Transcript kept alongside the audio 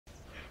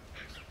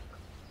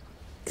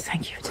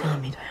Thank you for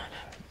telling me,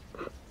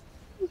 Diana.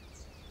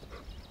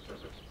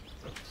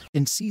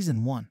 In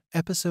Season 1,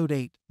 Episode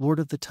 8, Lord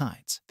of the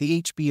Tides,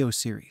 the HBO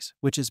series,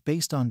 which is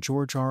based on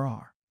George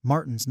R.R.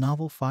 Martin's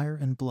novel Fire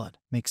and Blood,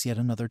 makes yet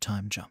another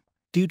time jump.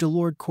 Due to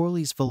Lord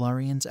Corlys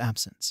Velaryon's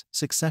absence,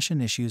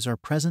 succession issues are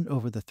present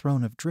over the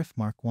throne of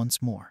Driftmark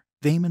once more.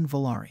 Vaemon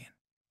Velaryon,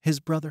 his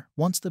brother,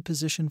 wants the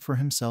position for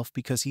himself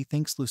because he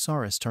thinks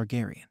Lucerys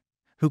Targaryen,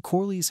 who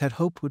Corlys had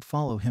hoped would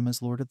follow him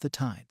as Lord of the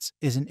Tides,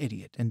 is an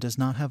idiot and does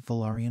not have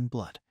Velaryon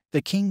blood.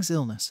 The king's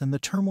illness and the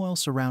turmoil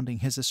surrounding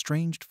his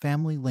estranged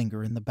family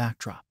linger in the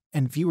backdrop,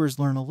 and viewers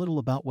learn a little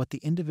about what the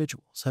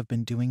individuals have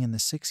been doing in the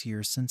 6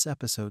 years since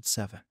Episode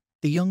 7.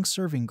 The young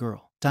serving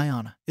girl,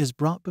 Dyana, is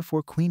brought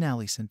before Queen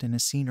Alicent in a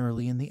scene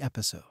early in the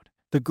episode.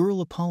 The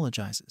girl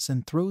apologizes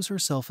and throws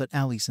herself at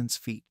Alicent's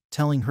feet,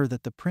 telling her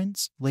that the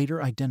prince,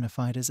 later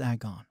identified as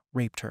Aegon,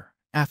 raped her.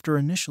 After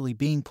initially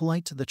being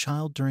polite to the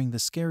child during the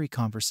scary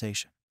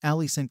conversation,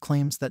 Alicent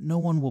claims that no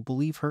one will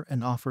believe her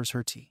and offers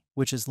her tea,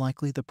 which is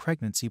likely the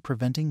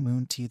pregnancy-preventing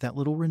moon tea that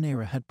little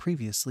Rhaenyra had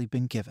previously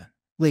been given.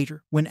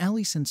 Later, when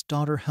Alicent's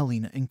daughter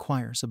Helaena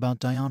inquires about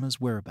Diana's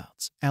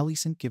whereabouts,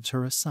 Alicent gives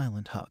her a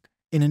silent hug.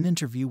 In an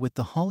interview with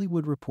The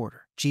Hollywood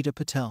Reporter, Jita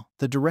Patel,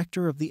 the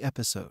director of the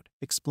episode,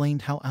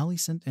 explained how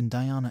Alicent and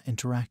Diana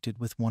interacted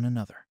with one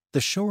another. The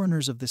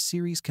showrunners of the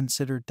series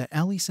considered that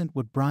Alicent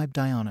would bribe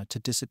Diana to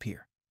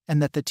disappear,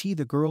 and that the tea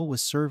the girl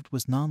was served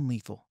was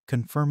non-lethal,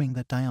 confirming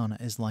that Diana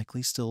is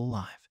likely still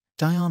alive.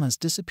 Diana's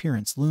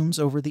disappearance looms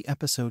over the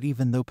episode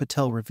even though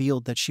Patel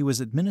revealed that she was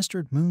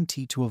administered moon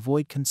tea to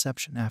avoid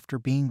conception after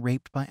being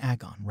raped by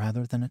Aegon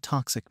rather than a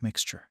toxic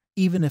mixture.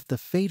 Even if the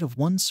fate of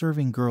one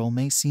serving girl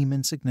may seem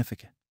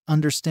insignificant,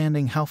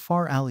 understanding how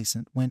far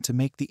Alicent went to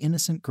make the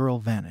innocent girl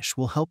vanish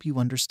will help you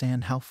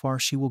understand how far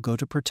she will go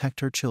to protect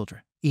her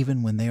children,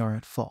 even when they are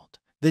at fault.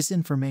 This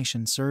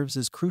information serves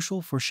as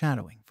crucial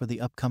foreshadowing for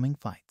the upcoming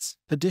fights.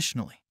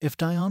 Additionally, if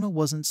Diana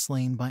wasn't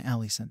slain by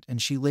Alicent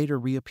and she later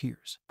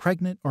reappears,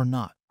 pregnant or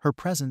not, her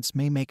presence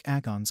may make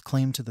Aegon's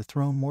claim to the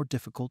throne more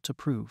difficult to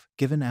prove,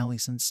 given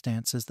Alicent's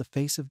stance as the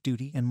face of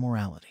duty and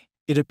morality.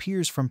 It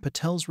appears from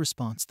Patel's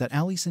response that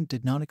Alicent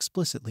did not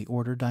explicitly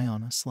order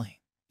Diana slain.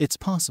 It's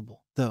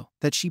possible, though,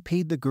 that she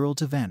paid the girl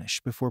to vanish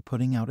before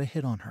putting out a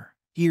hit on her.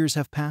 Years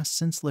have passed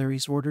since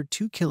Larys ordered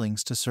 2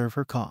 killings to serve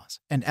her cause,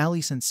 and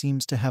Alicent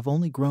seems to have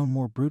only grown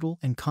more brutal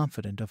and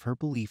confident of her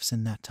beliefs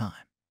in that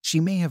time. She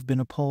may have been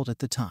appalled at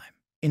the time.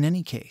 In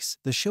any case,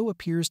 the show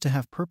appears to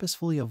have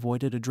purposefully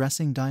avoided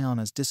addressing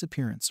Diana's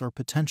disappearance or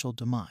potential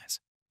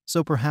demise,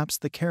 so perhaps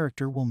the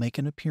character will make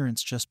an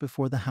appearance just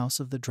before the House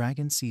of the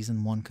Dragon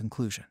Season 1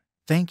 conclusion.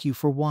 Thank you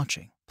for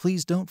watching.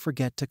 Please don't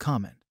forget to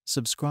comment,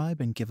 subscribe,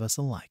 and give us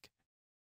a like.